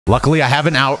Luckily, I have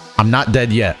an out. I'm not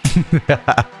dead yet.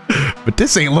 But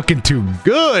this ain't looking too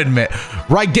good, man.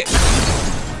 Right,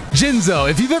 Jinzo,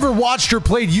 if you've ever watched or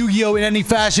played Yu-Gi-Oh! In any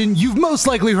fashion, you've most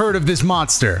likely heard of this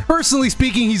monster. Personally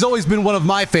speaking, he's always been one of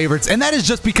my favorites, and that is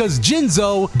just because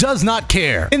Jinzo does not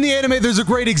care. In the anime, there's a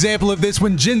great example of this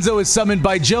when Jinzo is summoned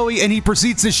by Joey and he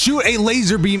proceeds to shoot a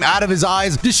laser beam out of his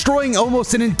eyes, destroying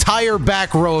almost an entire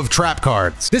back row of trap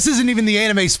cards. This isn't even the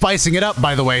anime spicing it up,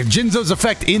 by the way. Jinzo's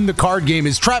effect in the card game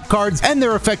is trap cards, and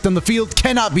their effect on the field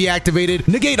cannot be activated.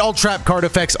 Negate all trap card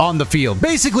effects on the field.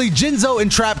 Basically, Jinzo and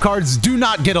trap cards do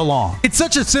not get along. It's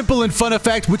such a simple and fun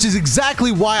effect, which is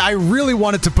exactly why I really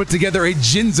wanted to put together a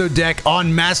Jinzo deck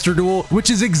on Master Duel,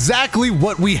 which is exactly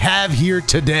what we have here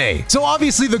today. So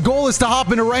obviously the goal is to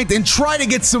hop into ranked and try to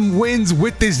get some wins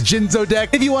with this Jinzo deck.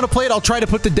 If you want to play it, I'll try to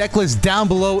put the deck list down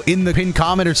below in the pinned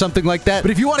comment or something like that. But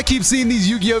if you want to keep seeing these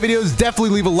Yu-Gi-Oh videos,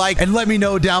 definitely leave a like and let me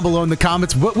know down below in the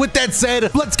comments. But with that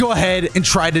said, let's go ahead and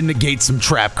try to negate some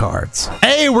trap cards.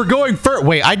 Hey, we're going first.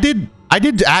 Wait, I did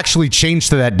actually change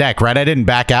to that deck, right? I didn't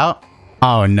back out.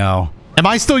 Oh no. Am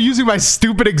I still using my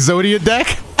stupid Exodia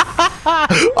deck?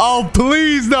 Oh,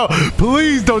 please no.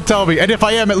 Please don't tell me. And if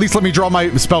I am, at least let me draw my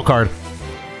spell card.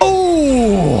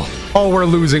 Oh, we're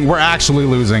losing. We're actually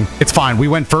losing. It's fine. We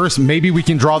went first. Maybe we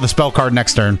can draw the spell card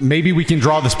next turn. Maybe we can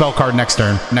draw the spell card next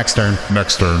turn. Next turn.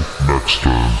 Next turn. Next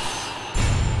turn.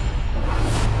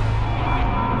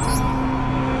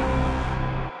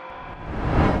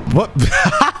 What?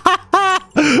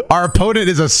 Our opponent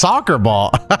is a soccer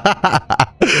ball.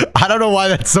 I don't know why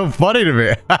that's so funny to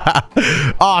me.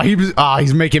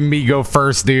 He's making me go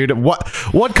first, dude.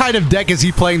 What kind of deck is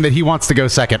he playing that he wants to go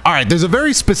second? All right, there's a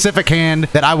very specific hand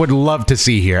that I would love to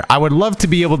see here. I would love to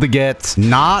be able to get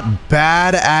not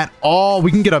bad at all.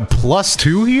 We can get a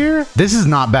 +2 here. This is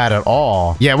not bad at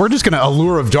all. Yeah, we're just gonna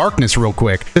Allure of Darkness real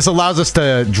quick. This allows us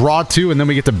to draw 2 and then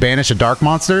we get to banish a dark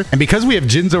monster. And because we have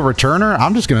Jinzo Returner,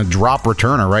 I'm just gonna drop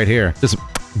Returner right here. Just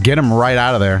get him right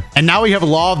out of there. And now we have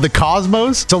Law of the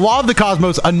Cosmos. So Law of the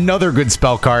Cosmos, another good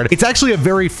spell card. It's actually a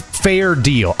very fair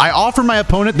deal. I offer my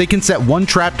opponent, they can set 1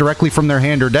 trap directly from their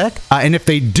hand or deck. And if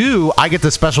they do, I get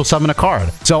to special summon a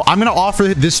card. So I'm going to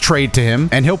offer this trade to him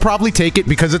and he'll probably take it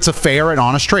because it's a fair and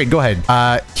honest trade. Go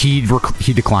ahead. He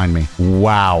declined me.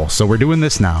 Wow. So we're doing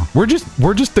this now. We're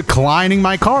just declining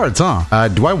my cards, huh?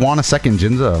 Do I want a second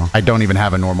Jinzo? I don't even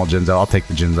have a normal Jinzo. I'll take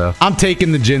the Jinzo. I'm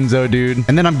taking the Jinzo, dude.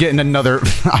 And then I'm getting another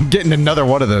I'm getting another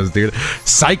one of those, dude.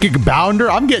 Psychic Bounder.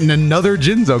 I'm getting another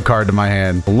Jinzo card to my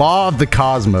hand. Law of the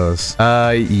Cosmos.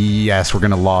 Yes, we're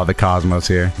gonna Law of the Cosmos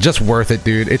here. Just worth it,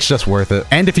 dude. It's just worth it.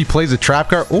 And if he plays a trap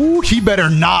card, oh, he better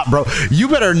not, bro. You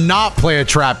better not play a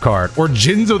trap card, or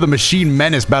Jinzo the Machine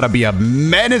Menace about to be a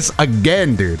menace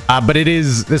again, dude. But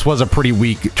this was a pretty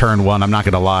weak turn 1. I'm not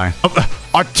gonna lie.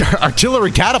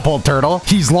 Artillery Catapult Turtle.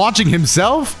 He's launching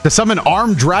himself to summon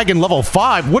Armed Dragon level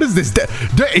 5. What is this?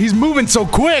 He's moving so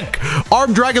quick.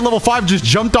 Armed Dragon level 5 just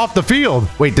jumped off the field.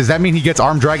 Wait, does that mean he gets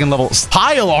Armed Dragon level...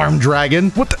 Pile Armed Dragon?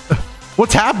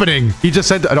 What's happening? He just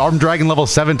sent an Armed Dragon level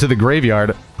 7 to the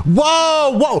graveyard.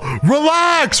 Whoa,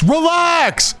 relax.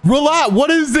 What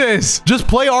is this? Just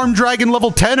play Armed Dragon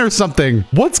level 10 or something.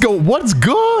 What's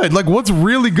good? Like, what's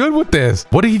really good with this?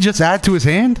 What did he just add to his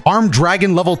hand? Armed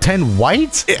Dragon level 10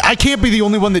 white? I can't be the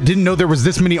only one that didn't know there was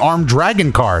this many Armed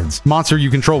Dragon cards. Monster you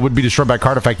control would be destroyed by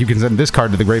card effect. You can send this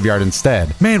card to the graveyard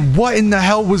instead. Man, what in the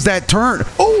hell was that turn?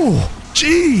 Oh,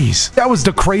 jeez, that was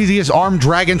the craziest Armed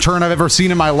Dragon turn I've ever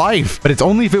seen in my life. But it's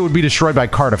only if it would be destroyed by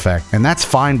card effect, and that's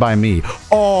fine by me.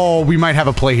 Oh, we might have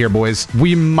a play here, boys.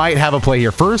 We might have a play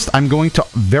here. First, I'm going to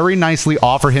very nicely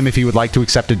offer him if he would like to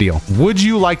accept a deal. Would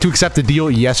you like to accept a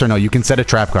deal? Yes or no? You can set a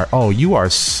trap card. Oh, you are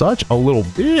such a little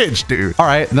bitch, dude. All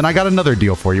right, then I got another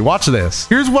deal for you. Watch this.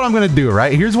 Here's what I'm gonna do,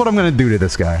 right? Here's what I'm gonna do to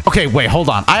this guy. Okay, wait, hold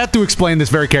on. I have to explain this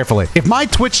very carefully. If my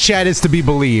Twitch chat is to be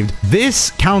believed,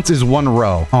 this counts as 1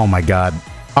 row. Oh my God.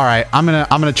 All right, I'm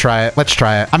gonna try it. Let's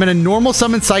try it. I'm gonna normal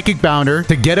summon Psychic Bounder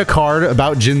to get a card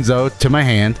about Jinzo to my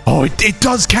hand. Oh, it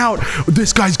does count.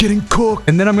 This guy's getting cooked.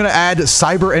 And then I'm gonna add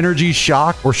Cyber Energy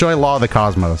Shock, or should I Law of the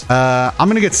Cosmos? I'm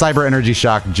gonna get Cyber Energy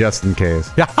Shock just in case.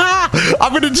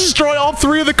 I'm gonna destroy all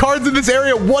 3 of the cards in this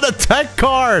area. What a tech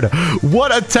card.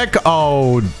 What a tech.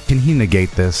 Oh, can he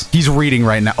negate this? He's reading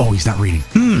right now. Oh, he's not reading.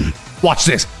 Watch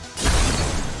this.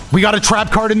 We got a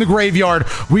trap card in the graveyard.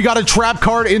 We got a trap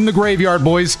card in the graveyard,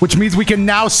 boys, which means we can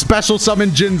now special summon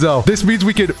Jinzo. This means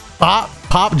we could pop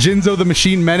Jinzo the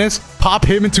Machine Menace, pop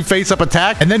him into face-up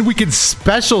attack, and then we can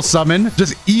special summon,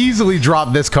 just easily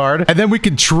drop this card, and then we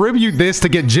can tribute this to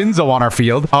get Jinzo on our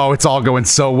field. Oh, it's all going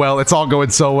so well. It's all going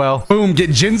so well. Boom,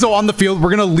 get Jinzo on the field. We're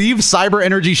gonna leave Cyber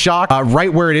Energy Shock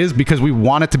right where it is because we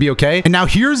want it to be okay. And now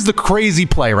here's the crazy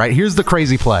play, right? Here's the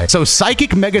crazy play. So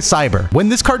Psychic Mega Cyber. When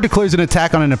this card declares an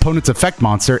attack on an opponent's effect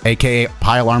monster, aka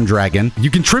Pile Arm Dragon, you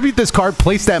can tribute this card,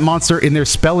 place that monster in their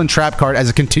spell and trap card as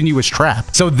a continuous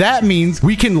trap. So that means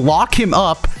we can lock him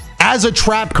up as a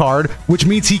trap card, which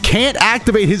means he can't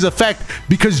activate his effect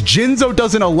because Jinzo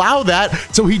doesn't allow that,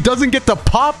 so he doesn't get to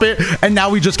pop it, and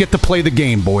now we just get to play the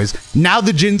game, boys. Now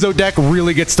the Jinzo deck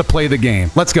really gets to play the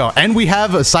game. Let's go. And we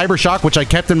have a Cyber Shock, which I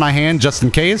kept in my hand just in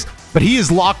case, but he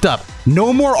is locked up.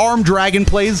 No more Armed Dragon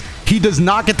plays. He does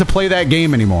not get to play that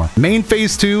game anymore. Main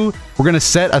phase 2, we're going to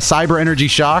set a Cyber Energy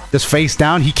Shock just face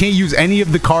down. He can't use any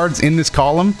of the cards in this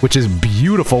column, which is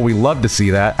beautiful. We love to see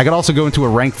that. I could also go into a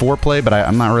rank 4 play, but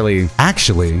I'm not really...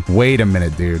 Actually, wait a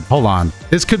minute, dude. Hold on.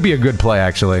 This could be a good play,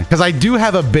 actually, because I do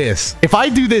have Abyss. If I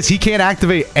do this, he can't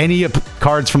activate any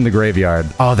cards from the graveyard.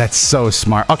 Oh, that's so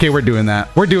smart. Okay, we're doing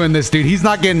that. We're doing this, dude. He's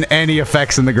not getting any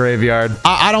effects in the graveyard.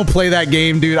 I don't play that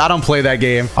game, dude. I don't play that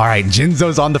game. All right,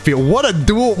 Jinzo's on the field. What a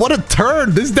duel. What a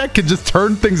turn. This deck can just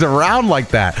turn things around like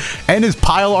that. And his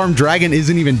Pile Arm Dragon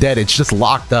isn't even dead. It's just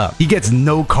locked up. He gets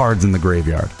no cards in the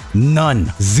graveyard.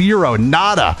 None. Zero.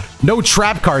 Nada. No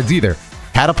trap cards either.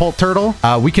 Catapult Turtle,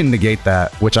 we can negate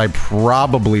that, which I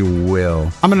probably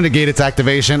will. I'm gonna negate its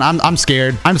activation. I'm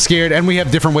scared. I'm scared, and we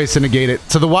have different ways to negate it.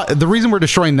 So the reason we're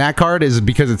destroying that card is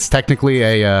because it's technically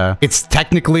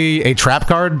a trap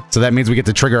card. So that means we get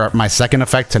to trigger my second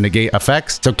effect to negate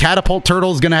effects. So Catapult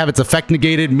Turtle is gonna have its effect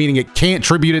negated, meaning it can't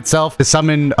tribute itself to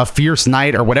summon a Fierce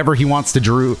Knight or whatever he wants to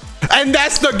drew. And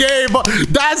that's the game.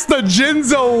 That's the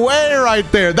Jinzo way right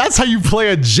there. That's how you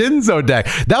play a Jinzo deck.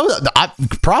 That was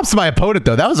props to my opponent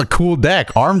though. That was a cool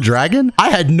deck. Armed Dragon? I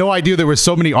had no idea there were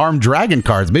so many Armed Dragon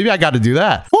cards. Maybe I got to do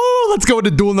that. Oh, let's go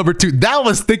into duel number 2. That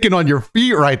was thinking on your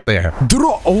feet right there.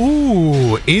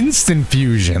 Oh, instant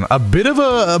fusion. A bit of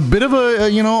a,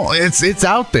 you know, it's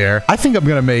out there. I think I'm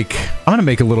gonna make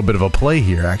a little bit of a play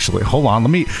here. Actually, hold on.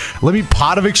 Let me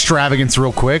Pot of Extravagance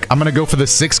real quick. I'm gonna go for the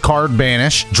 6-card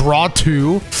banish. Draw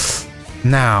 2.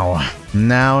 Now.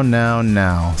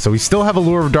 So we still have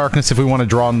Allure of Darkness if we want to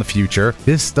draw in the future.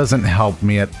 This doesn't help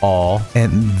me at all.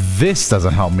 And this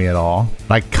doesn't help me at all.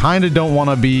 I kind of don't want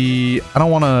to be... I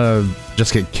don't want to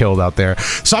just get killed out there.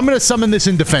 So I'm going to summon this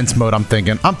in defense mode, I'm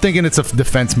thinking. I'm thinking it's a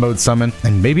defense mode summon.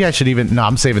 And maybe I should even... No,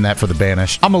 I'm saving that for the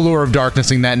banish. I'm Allure of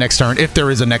Darknessing that next turn, if there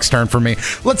is a next turn for me.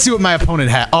 Let's see what my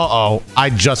opponent has. Uh-oh. I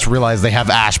just realized they have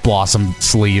Ash Blossom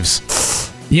sleeves.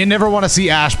 You never want to see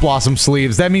Ash Blossom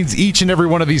sleeves. That means each and every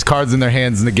one of these cards in their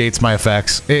hands negates my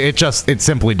effects. It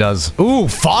simply does. Ooh,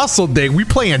 Fossil Dig. We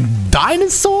playing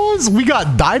dinosaurs? We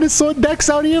got dinosaur decks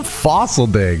out here? Fossil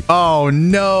Dig. Oh,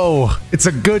 no. It's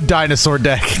a good dinosaur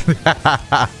deck.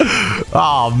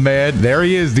 Oh, man. There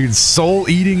he is, dude. Soul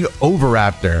Eating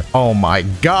Oviraptor. Oh, my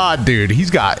God, dude. He's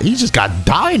just got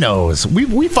dinos.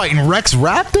 We fighting Rex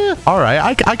Raptor? All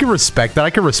right. I can respect that. I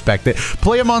can respect it.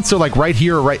 Play a monster like right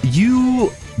here or right... You...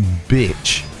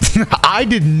 bitch. I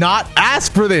did not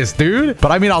ask for this, dude.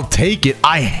 But I mean, I'll take it.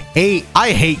 I hate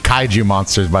kaiju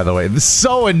monsters, by the way. This is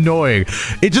so annoying.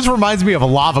 It just reminds me of a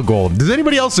Lava Golem. Does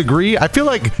anybody else agree? I feel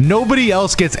like nobody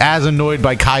else gets as annoyed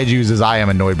by kaijus as I am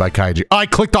annoyed by kaiju. Oh, I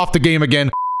clicked off the game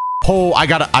again. Oh, I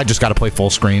just gotta play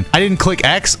full screen. I didn't click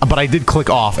X, but I did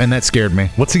click off, and that scared me.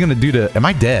 What's he gonna do to... Am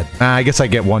I dead? I guess I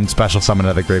get one special summon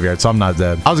out of the graveyard, so I'm not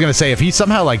dead. I was gonna say, if he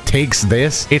somehow, like, takes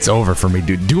this, it's over for me,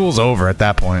 dude. Duel's over at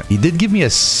that point. He did give me a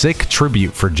sick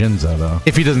tribute for Jinzo, though,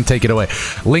 if he doesn't take it away.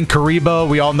 Linkuriboh.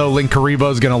 We all know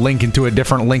Linkuriboh is gonna link into a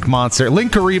different Link monster.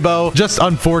 Linkuriboh just,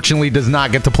 unfortunately, does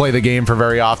not get to play the game for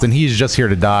very often. He's just here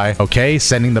to die. Okay,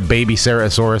 sending the baby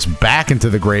Ceratosaurus back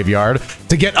into the graveyard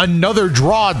to get another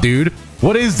draw, dude.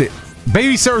 What is it?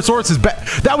 Baby Ceratosaurus is back.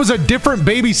 That was a different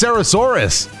baby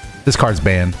Ceratosaurus. This card's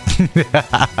banned.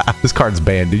 This card's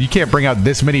banned, dude. You can't bring out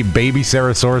this many baby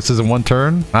Cerasauruses in one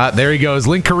turn. There he goes.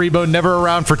 Linkuriboh never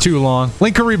around for too long.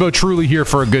 Linkuriboh truly here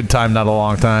for a good time, not a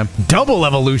long time. Double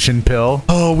evolution pill.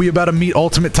 Oh, we about to meet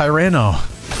Ultimate Tyranno.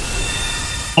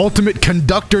 Ultimate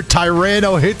Conductor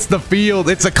Tyranno hits the field.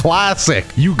 It's a classic.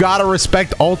 You gotta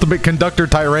respect Ultimate Conductor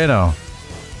Tyranno.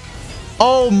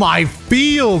 Oh my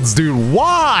fields, dude.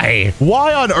 Why?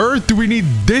 Why on earth do we need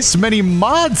this many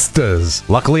monsters?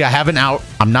 Luckily, I have an out.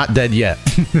 I'm not dead yet.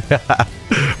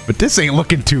 But this ain't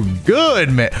looking too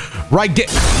good, man. Right,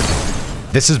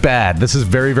 This is bad. This is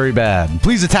very, very bad.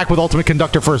 Please attack with ultimate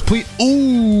conductor first. Please.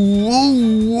 Ooh,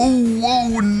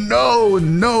 no,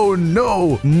 no,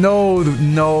 no, no,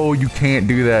 no. You can't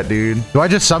do that, dude. Do I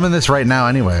just summon this right now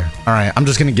anyway? All right, I'm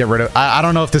just gonna get rid of. I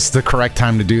don't know if this is the correct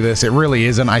time to do this. It really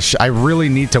isn't. I really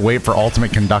need to wait for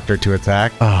ultimate conductor to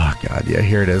attack. Oh god, yeah,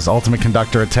 here it is. Ultimate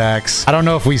conductor attacks. I don't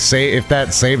know if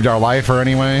that saved our life or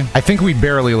anyway. I think we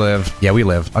barely live. Yeah, we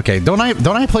live. Okay, don't I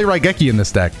play Raigeki in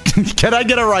this deck? Can I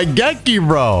get a Raigeki,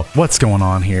 bro? What's going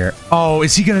on here? Oh,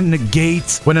 is he gonna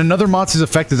negate when another monster's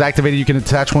effect is activated? You can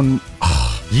attach one.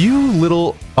 You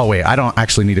little... Oh, wait, I don't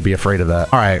actually need to be afraid of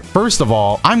that. All right, first of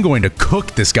all, I'm going to cook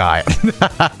this guy.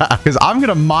 Because I'm going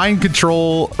to mind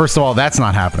control... First of all, that's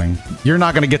not happening. You're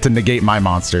not going to get to negate my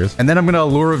monsters. And then I'm going to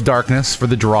Allure of Darkness for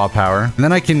the draw power. And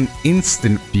then I can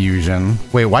Instant Fusion.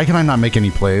 Wait, why can I not make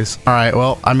any plays? All right,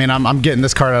 well, I mean, I'm getting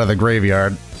this card out of the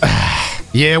graveyard.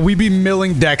 Yeah, we be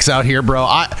milling decks out here, bro.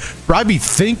 I be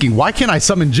thinking, why can't I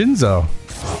summon Jinzo?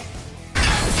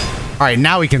 All right,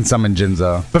 now we can summon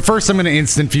Jinzo. But first, I'm going to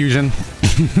Instant Fusion.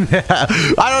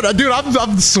 I don't know, dude.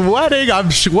 I'm sweating.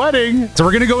 I'm sweating. So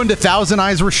we're going to go into Thousand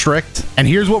Eyes Restrict. And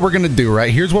here's what we're going to do,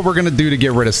 right? Here's what we're going to do to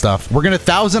get rid of stuff. We're going to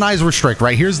Thousand Eyes Restrict,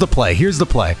 right? Here's the play. Here's the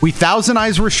play. We Thousand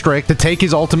Eyes Restrict to take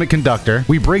his ultimate conductor.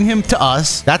 We bring him to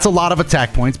us. That's a lot of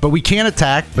attack points, but we can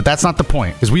attack, but that's not the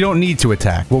point because we don't need to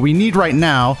attack. What we need right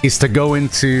now is to go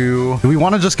into... Do we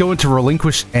want to just go into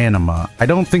Relinquished Anima? I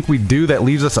don't think we do. That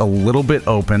leaves us a little bit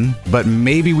open, but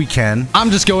maybe we can.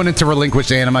 I'm just going into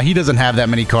Relinquished Anima. He doesn't have that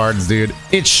many cards, dude.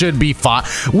 It should be fine.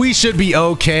 We should be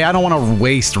okay. I don't want to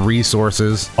waste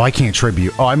resources. Oh, I can't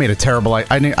tribute. Oh, I made a terrible...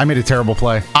 I made a terrible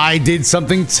play. I did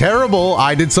something terrible.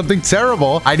 I did something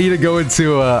terrible. I need to go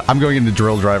into... I'm going into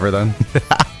Drill Driver then.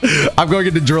 I'm going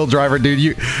into Drill Driver, dude.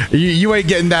 You ain't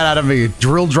getting that out of me.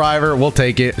 Drill Driver, we'll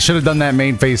take it. Should have done that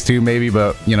main phase 2 maybe,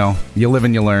 but you know, you live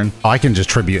and you learn. Oh, I can just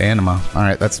tribute Anima. All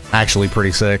right, that's actually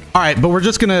pretty sick. All right, but we're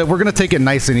gonna take it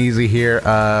nice and easy here.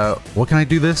 What can I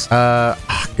do this?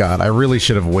 God, I really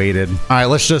should have waited. All right,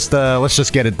 let's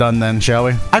just get it done then, shall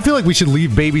we? I feel like we should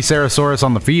leave baby Sarasaurus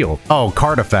on the field. Oh,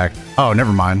 card effect. Oh,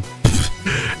 never mind.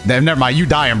 Never mind, you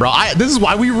dying, bro. This is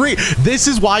why we read. This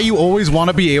is why you always want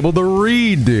to be able to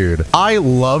read, dude. I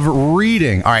love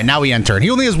reading. All right, now we enter. He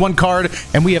only has one card,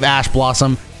 and we have Ash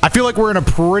Blossom. I feel like we're in a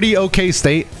pretty okay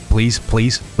state. Please,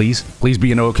 please, please, please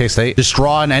be in an okay state. Just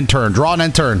draw an end turn. Draw an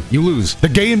end turn. You lose. The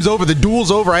game's over. The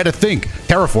duel's over. I had to think.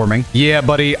 Terraforming. Yeah,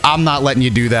 buddy. I'm not letting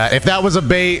you do that. If that was a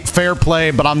bait, fair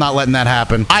play, but I'm not letting that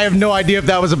happen. I have no idea if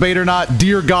that was a bait or not.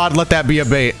 Dear God, let that be a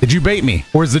bait. Did you bait me?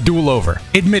 Or is the duel over?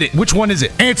 Admit it. Which one is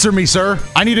it? Answer me, sir.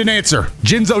 I need an answer.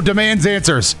 Jinzo demands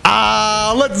answers.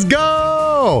 Let's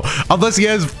go. Unless he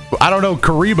has, I don't know,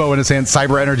 Karibo in his hand.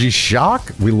 Cyber Energy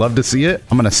Shock. We love to see it.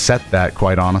 I'm going to set that,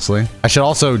 quite honestly. I should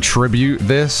also tribute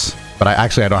this, but I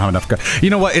don't have enough.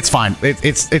 You know what? It's fine.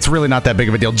 It's really not that big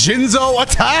of a deal. Jinzo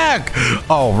attack.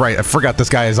 Oh, right. I forgot this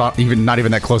guy is not even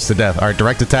that close to death. All right,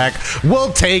 direct attack.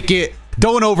 We'll take it.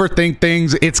 Don't overthink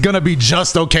things. It's going to be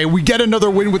just okay. We get another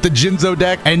win with the Jinzo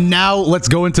deck. And now let's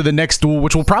go into the next duel,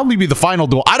 which will probably be the final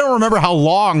duel. I don't remember how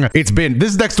long it's been.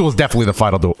 This next duel is definitely the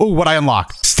final duel. Ooh, what I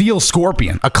unlock? Steel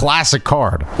Scorpion, a classic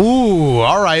card. Ooh,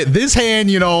 all right. This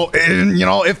hand, you know,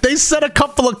 if they set a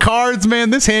couple of cards,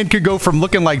 man, this hand could go from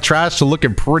looking like trash to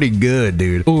looking pretty good,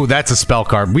 dude. Ooh, that's a spell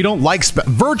card. We don't like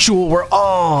Virtual World.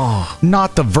 Oh,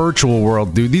 not the Virtual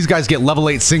World, dude. These guys get level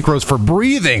 8 synchros for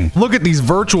breathing. Look at these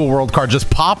Virtual World cards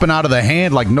just popping out of the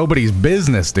hand like nobody's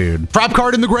business, dude. Trap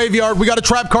card in the graveyard. We got a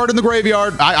trap card in the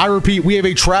graveyard. I repeat, we have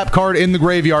a trap card in the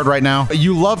graveyard right now.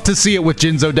 You love to see it with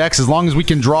Jinzo decks as long as we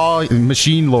can draw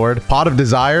Machine Lord. Pot of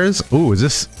Desires. Ooh, is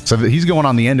this... So he's going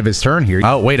on the end of his turn here.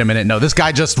 Oh, wait a minute. No, this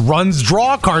guy just runs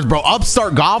draw cards, bro.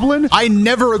 Upstart Goblin? I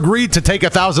never agreed to take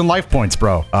 1,000 life points,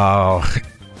 bro. Oh...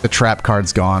 The trap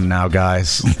card's gone now,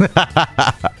 guys.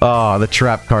 Oh, the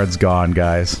trap card's gone,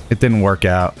 guys. It didn't work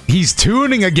out. He's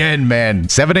tuning again, man.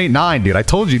 789, dude. I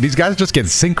told you, these guys just get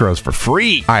synchros for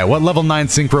free. All right, what level 9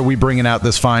 synchro are we bringing out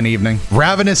this fine evening?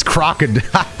 Ravenous Crocodile.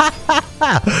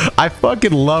 I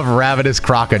fucking love Ravenous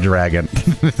Crocodragon.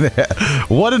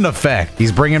 What an effect.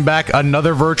 He's bringing back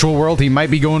another Virtual World. He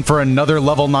might be going for another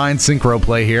level 9 synchro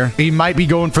play here. He might be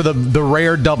going for the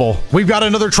rare double. We've got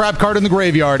another trap card in the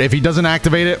graveyard. If he doesn't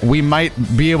activate it, we might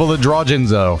be able to draw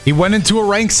Jinzo. He went into a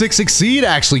rank 6 Exceed,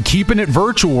 actually, keeping it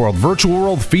Virtual World. Virtual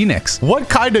World Phoenix. What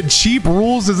kind of cheap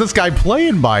rules is this guy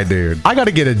playing by, dude? I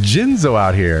gotta get a Jinzo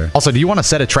out here. Also, do you want to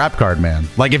set a trap card, man?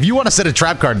 Like, if you want to set a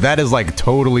trap card, that is, like,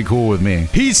 totally cool with me.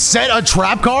 He set a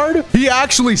trap card? He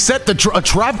actually set a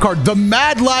trap card. The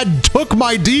Mad Lad took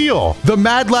my deal. The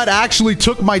Mad Lad actually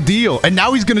took my deal. And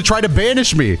now he's gonna try to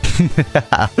banish me.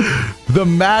 The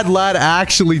mad lad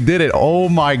actually did it. Oh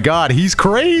my god, he's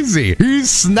crazy. He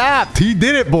snapped. He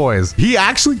did it, boys. He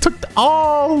actually took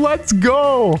oh, let's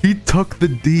go. He took the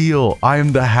deal. I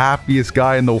am the happiest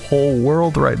guy in the whole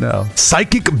world right now.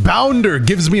 Psychic Bounder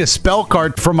gives me a spell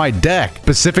card for my deck,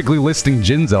 specifically listing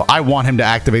Jinzo. I want him to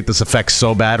activate this effect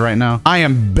so bad right now. I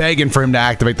am begging for him to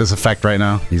activate this effect right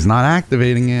now. He's not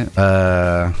activating it.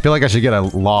 I feel like I should get a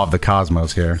Law of the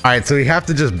Cosmos here. All right, so we have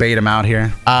to just bait him out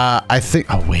here. I think,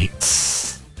 oh wait.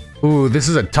 Ooh, this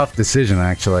is a tough decision,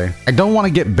 actually. I don't want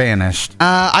to get banished.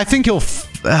 I think he'll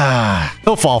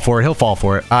fall for it. He'll fall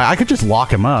for it. I could just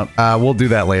lock him up. We'll do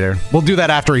that later. We'll do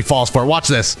that after he falls for it. Watch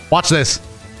this. Watch this.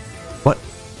 What?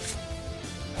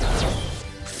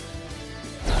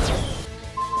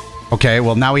 Okay,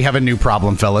 well, now we have a new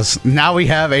problem, fellas. Now we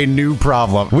have a new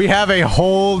problem. We have a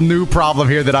whole new problem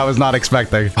here that I was not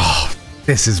expecting. Oh,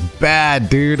 this is bad,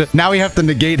 dude. Now we have to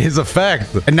negate his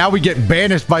effect. And now we get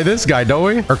banished by this guy, don't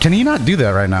we? Or can he not do that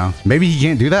right now? Maybe he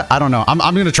can't do that? I don't know. I'm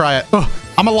gonna try it. I'm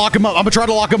gonna lock him up. I'm gonna try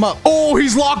to lock him up. Oh,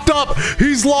 he's locked up.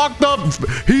 He's locked up.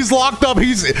 He's locked up.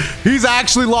 He's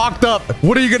actually locked up.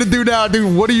 What are you gonna do now,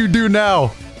 dude? What do you do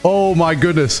now? Oh my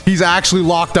goodness. He's actually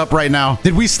locked up right now.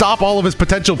 Did we stop all of his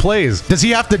potential plays? Does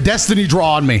he have to destiny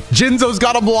draw on me? Jinzo's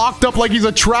got him locked up like he's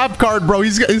a trap card, bro.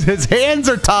 His hands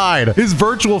are tied. His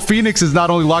virtual Phoenix is not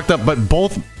only locked up, but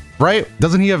both, right?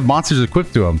 Doesn't he have monsters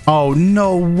equipped to him? Oh,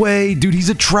 no way, dude. He's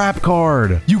a trap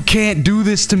card. You can't do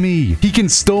this to me. He can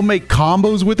still make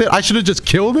combos with it. I should have just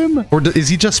killed him. Or is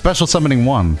he just special summoning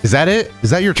one? Is that it?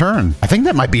 Is that your turn? I think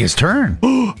that might be his turn.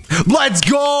 Let's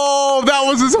go. That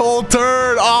was his whole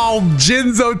turn. Oh,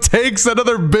 Jinzo takes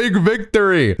another big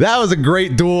victory. That was a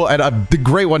great duel and a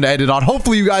great one to end it on.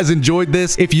 Hopefully you guys enjoyed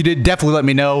this. If you did, definitely let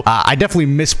me know. I definitely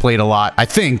misplayed a lot, I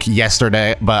think,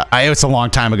 yesterday, but it's a long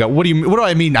time ago. What do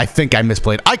I mean? I think I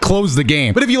misplayed. I closed the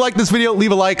game. But if you like this video,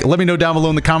 leave a like. Let me know down below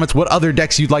in the comments what other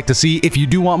decks you'd like to see. If you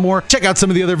do want more, check out some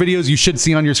of the other videos you should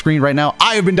see on your screen right now.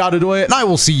 I have been Dotodoya, and I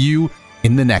will see you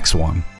in the next one.